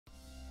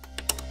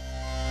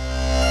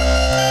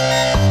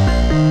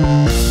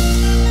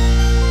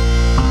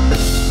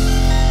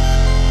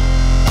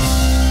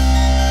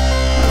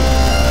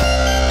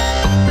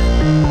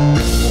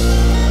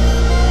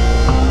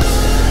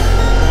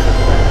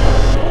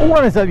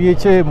What is up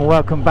YouTube, and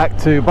welcome back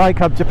to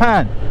BikeHub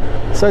Japan.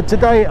 So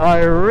today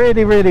I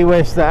really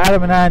wish that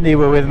Adam and Andy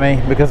were with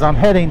me, because I'm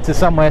heading to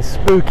somewhere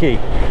spooky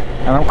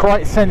and I'm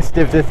quite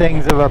sensitive to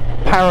things of a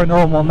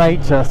paranormal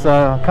nature, so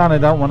I kind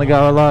of don't want to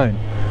go alone.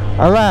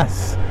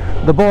 Alas,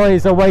 the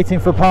boys are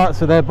waiting for parts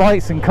for their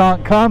bikes and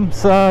can't come,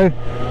 so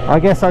I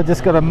guess I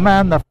just got to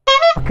man the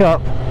f***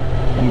 up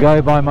and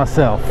go by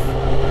myself.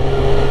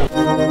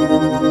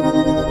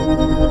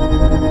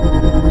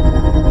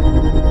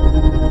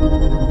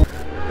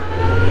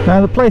 Now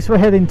the place we're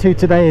heading to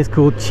today is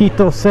called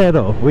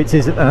Chitosero, which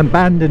is an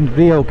abandoned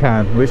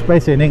ryokan, which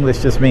basically in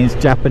English just means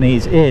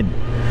Japanese inn.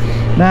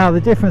 Now the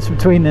difference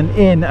between an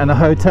inn and a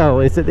hotel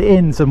is that the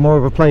inns are more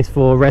of a place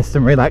for rest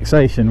and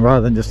relaxation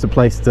rather than just a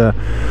place to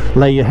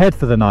lay your head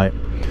for the night.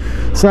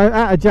 So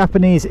at a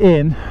Japanese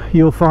inn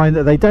you'll find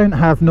that they don't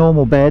have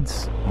normal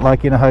beds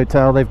like in a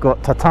hotel. They've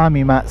got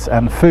tatami mats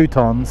and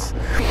futons,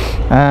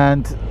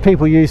 and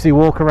people usually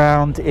walk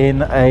around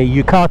in a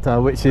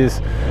yukata, which is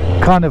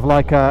kind of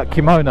like a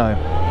kimono.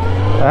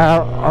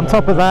 On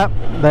top of that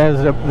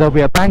there'll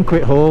be a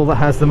banquet hall that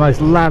has the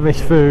most lavish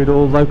food,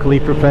 all locally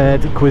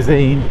prepared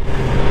cuisine.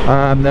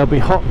 There'll be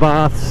hot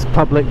baths,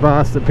 public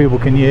baths that people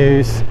can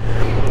use,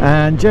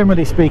 and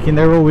generally speaking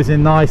they're always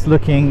in nice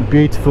looking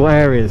beautiful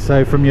areas,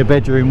 so from your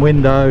bedroom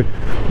window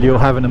you'll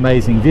have an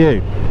amazing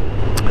view.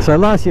 So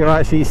last year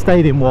I actually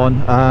stayed in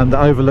one that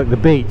overlooked the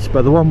beach,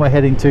 but the one we're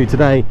heading to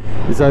today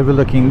is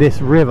overlooking this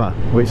river,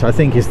 which I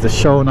think is the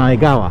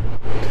Shonaigawa.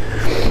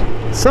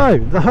 So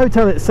the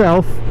hotel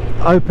itself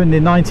opened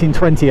in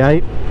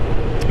 1928,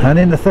 and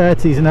in the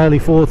 30s and early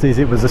 40s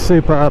it was a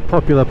super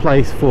popular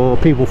place for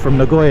people from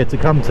Nagoya to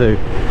come to.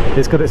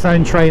 It's got its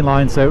own train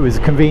line, so it was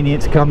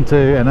convenient to come to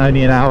and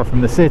only an hour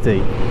from the city.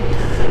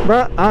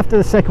 But after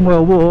the Second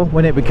World War,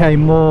 when it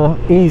became more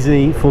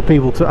easy for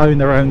people to own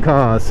their own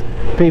cars,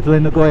 people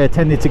in Nagoya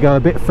tended to go a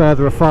bit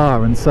further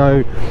afar, and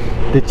so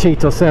the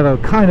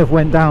Chitosero kind of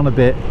went down a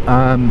bit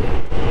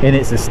in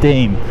its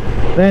esteem.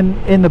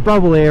 Then in the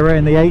bubble era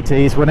in the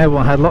 80s, when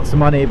everyone had lots of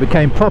money, it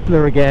became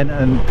popular again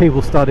and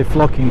people started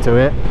flocking to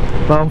it.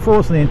 But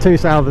unfortunately in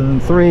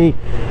 2003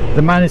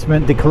 the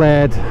management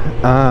declared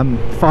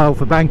filed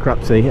for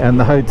bankruptcy, and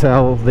the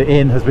hotel, the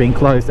inn, has been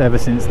closed ever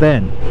since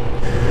then.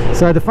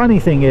 So the funny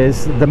thing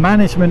is, the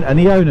management and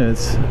the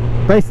owners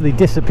basically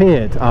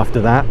disappeared after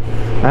that,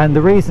 and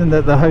the reason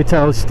that the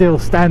hotel is still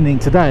standing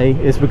today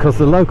is because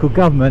the local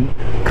government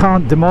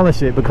can't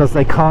demolish it because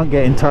they can't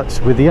get in touch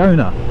with the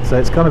owner. So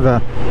it's kind of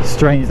a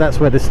strange, that's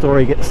where the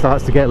story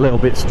starts to get a little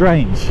bit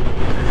strange.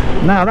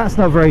 Now that's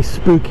not very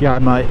spooky, I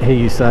might hear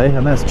you say,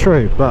 and that's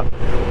true, but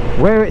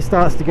where it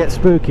starts to get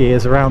spooky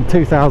is around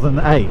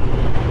 2008.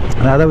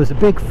 Now there was a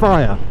big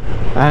fire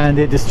and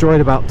it destroyed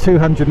about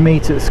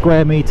 200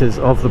 square meters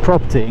of the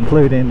property,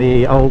 including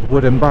the old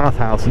wooden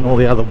bathhouse and all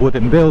the other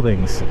wooden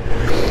buildings.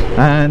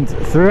 And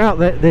throughout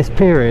this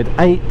period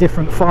 8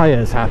 different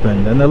fires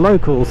happened, and the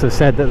locals have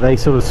said that they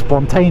sort of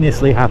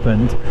spontaneously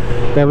happened.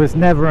 There was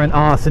never an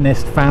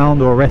arsonist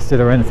found or arrested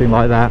or anything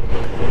like that,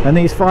 and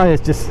these fires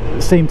just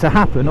seemed to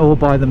happen all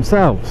by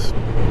themselves.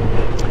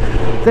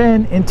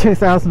 Then in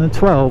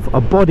 2012 a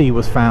body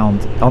was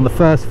found on the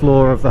first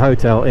floor of the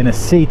hotel in a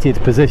seated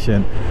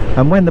position,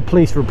 and when the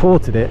police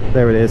reported it,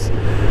 there it is,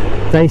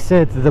 they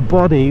said the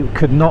body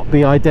could not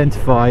be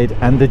identified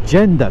and the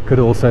gender could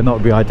also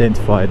not be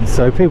identified.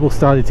 So people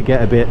started to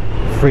get a bit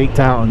freaked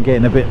out and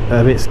getting a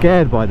bit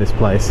scared by this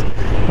place,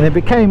 and it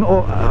became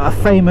a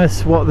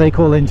famous, what they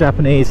call in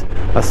Japanese,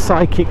 a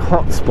psychic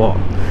hotspot.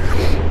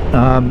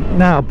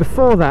 Now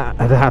before that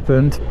had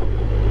happened,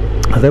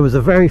 there was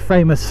a very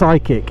famous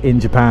psychic in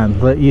Japan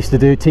that used to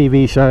do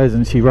TV shows,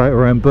 and she wrote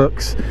her own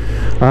books,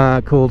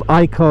 called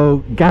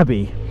Aiko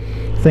Gabi.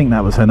 I think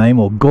that was her name,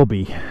 or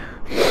Gobi.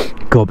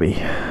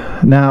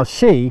 Now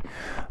she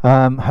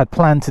had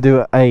planned to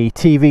do a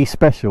TV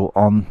special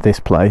on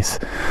this place,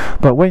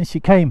 but when she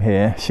came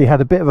here she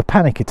had a bit of a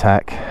panic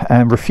attack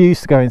and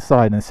refused to go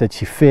inside and said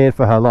she feared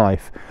for her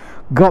life,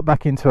 got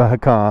back into her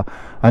car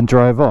and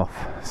drove off.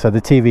 So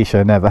the TV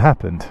show never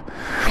happened.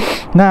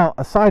 Now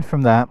aside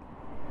from that,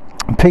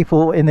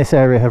 people in this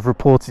area have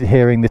reported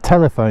hearing the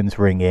telephones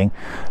ringing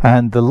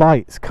and the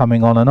lights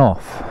coming on and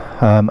off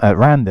at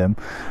random,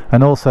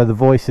 and also the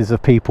voices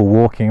of people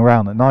walking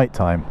around at night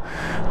time.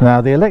 Now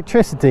the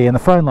electricity and the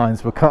phone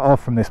lines were cut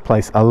off from this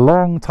place a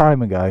long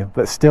time ago,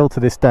 but still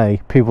to this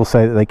day people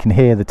say that they can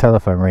hear the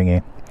telephone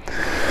ringing.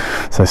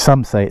 So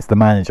some say it's the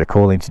manager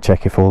calling to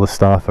check if all the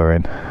staff are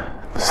in.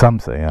 Some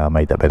say, I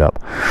made that bit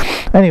up.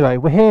 Anyway,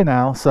 we're here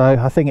now, so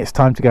I think it's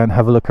time to go and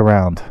have a look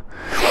around.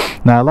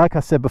 Now like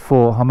I said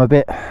before, I'm a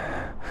bit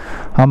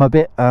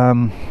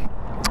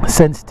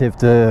sensitive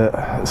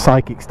to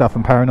psychic stuff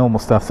and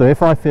paranormal stuff, so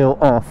if I feel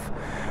off,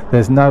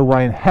 there's no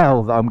way in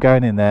hell that I'm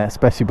going in there,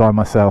 especially by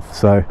myself.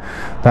 So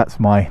that's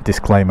my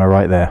disclaimer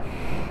right there.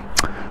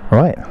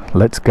 Right,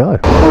 let's go.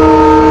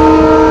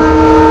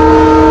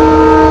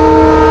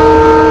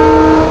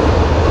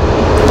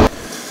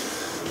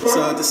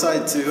 So I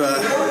decided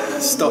to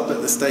stop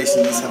at the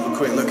station, just have a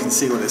quick look and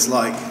see what it's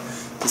like.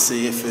 to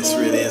see if this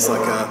really is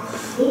like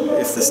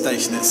if the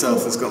station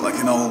itself has got like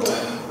an old,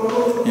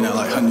 you know,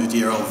 like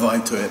 100-year-old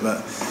vibe to it,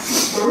 but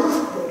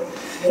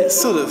it's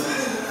sort of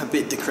a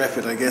bit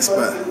decrepit, I guess,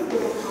 but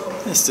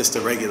it's just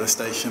a regular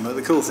station. But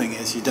the cool thing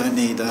is you don't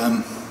need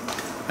a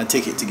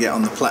ticket to get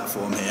on the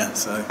platform here,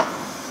 so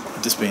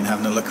I've just been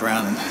having a look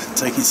around and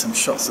taking some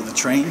shots of the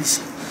trains.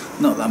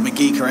 Not that I'm a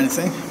geek or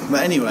anything,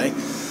 but anyway,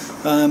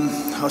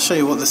 I'll show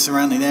you what the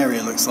surrounding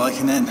area looks like,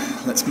 and then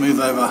let's move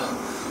over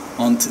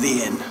onto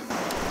the inn.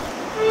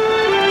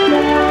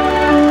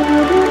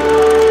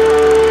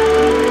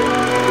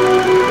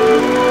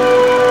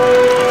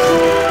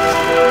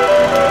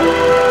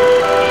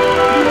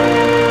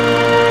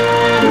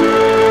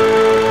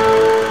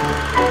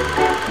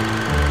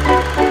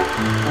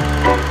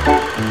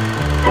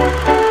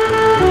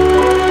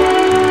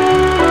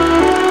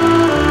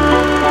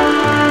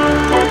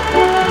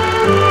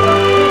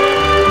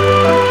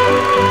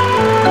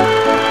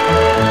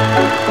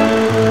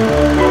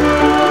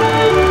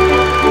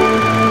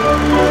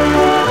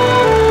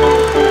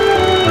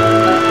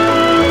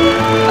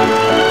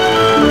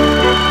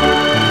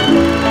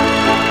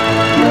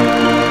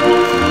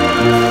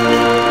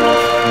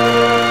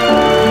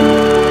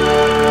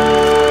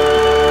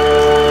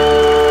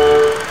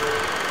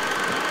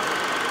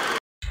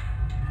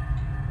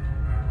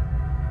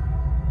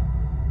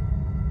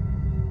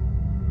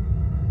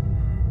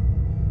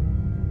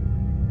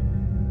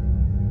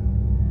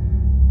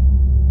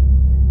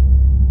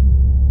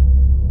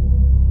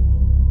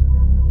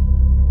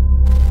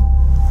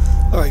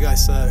 Alright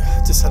guys, so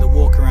just had a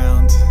walk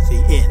around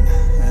the inn,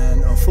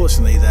 and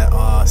unfortunately there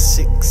are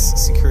 6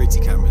 security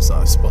cameras that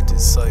I've spotted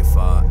so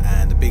far,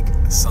 and a big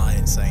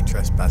sign saying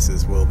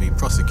trespassers will be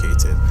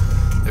prosecuted.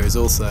 There is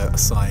also a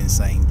sign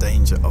saying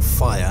danger of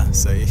fire,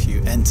 so if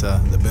you enter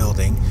the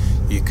building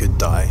you could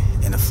die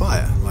in a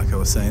fire, like I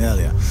was saying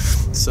earlier.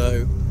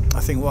 So I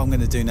think what I'm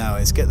going to do now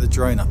is get the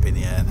drone up in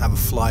the air and have a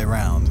fly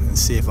around and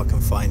see if I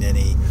can find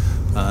any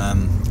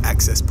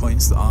access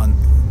points that aren't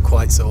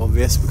quite so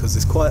obvious, because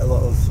there's quite a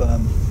lot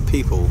of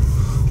people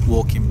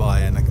walking by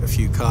and a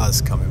few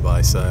cars coming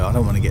by, so I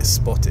don't want to get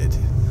spotted.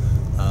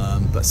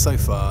 But so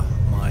far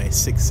my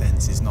sixth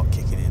sense is not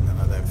kicking in, and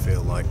I don't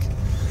feel like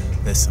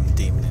there's some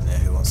demon in there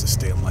who wants to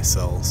steal my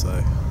soul,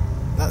 so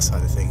that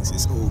side of things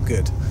is all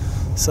good.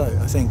 So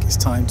I think it's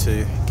time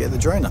to get the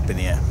drone up in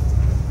the air.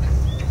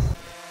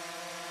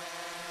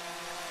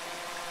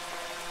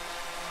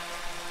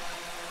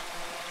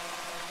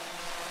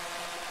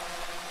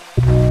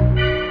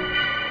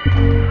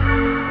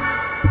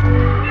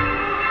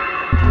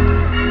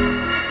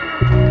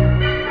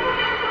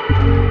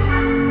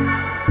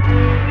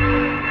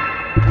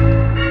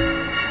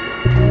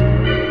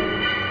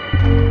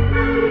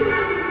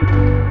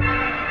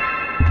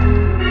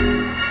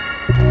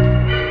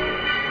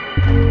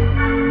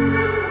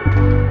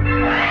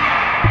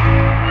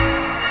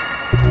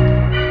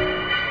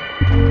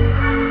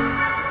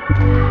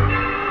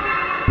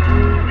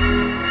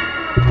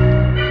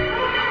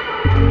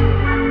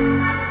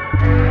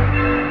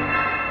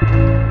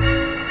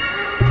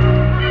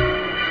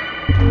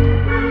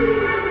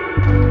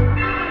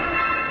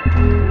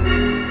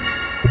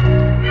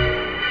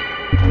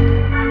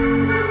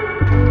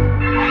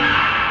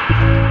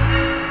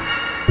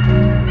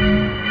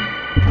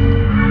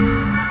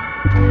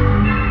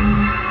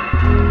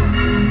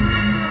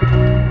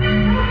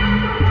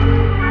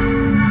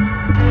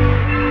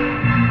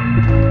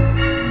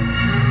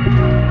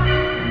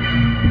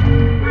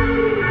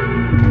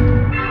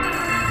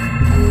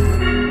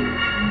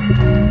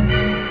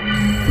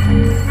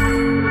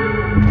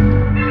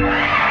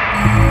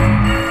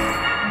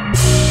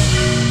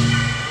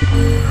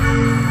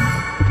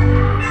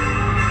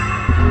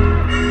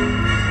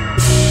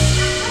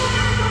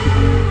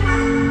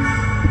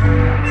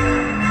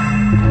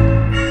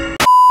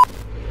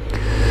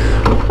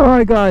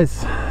 Alright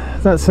guys,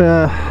 that's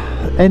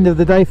end of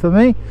the day for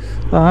me.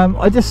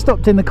 I just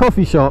stopped in the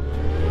coffee shop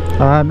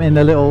in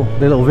the little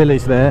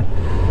village there,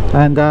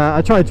 and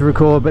I tried to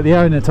record, but the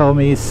owner told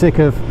me he's sick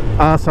of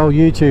arsehole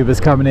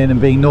YouTubers coming in and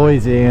being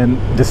noisy and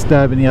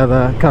disturbing the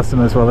other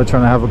customers while they're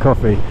trying to have a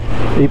coffee.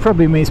 He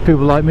probably means people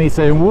like me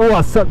saying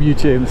 "What's up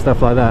YouTube" and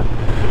stuff like that.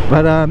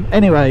 But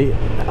anyway,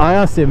 I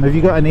asked him, have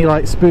you got any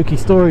like spooky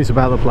stories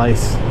about the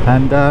place,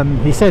 and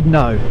he said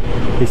no.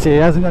 He said he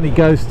hasn't got any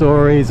ghost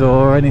stories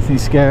or anything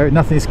scary,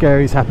 nothing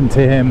scary's happened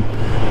to him.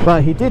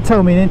 But he did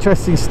tell me an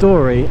interesting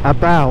story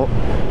about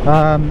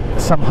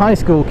some high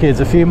school kids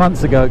a few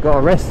months ago got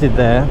arrested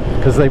there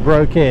because they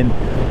broke in.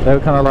 They were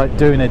kind of like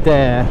doing a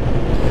dare,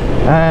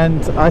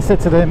 and I said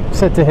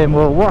to him,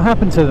 well, what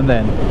happened to them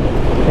then?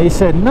 He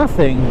said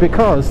nothing,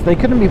 because they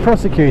couldn't be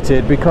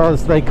prosecuted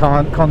because they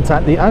can't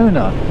contact the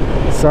owner.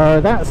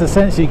 So that's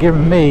essentially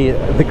given me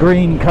the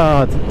green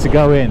card to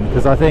go in,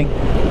 because I think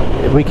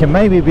we can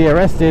maybe be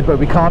arrested but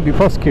we can't be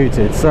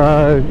prosecuted.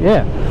 So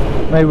yeah,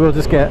 maybe we'll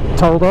just get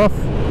told off,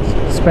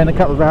 spend a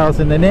couple of hours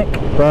in the nick,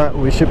 but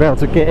we should be able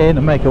to get in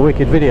and make a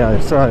wicked video.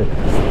 So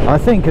I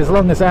think as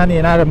long as Annie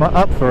and Adam are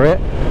up for it,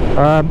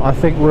 I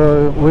think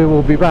we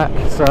will be back.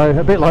 So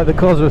a bit like the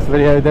Cosworth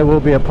video, there will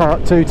be a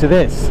part 2 to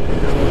this.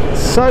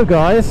 So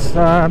guys,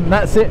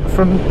 that's it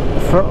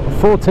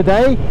for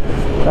today.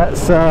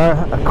 That's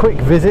a quick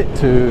visit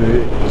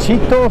to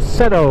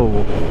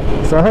Chitosero.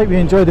 So I hope you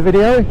enjoyed the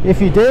video.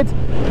 If you did,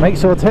 make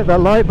sure to hit that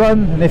like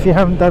button, and if you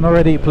haven't done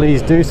already,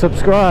 please do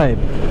subscribe.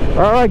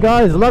 Alright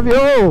guys, love you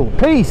all,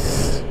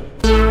 peace.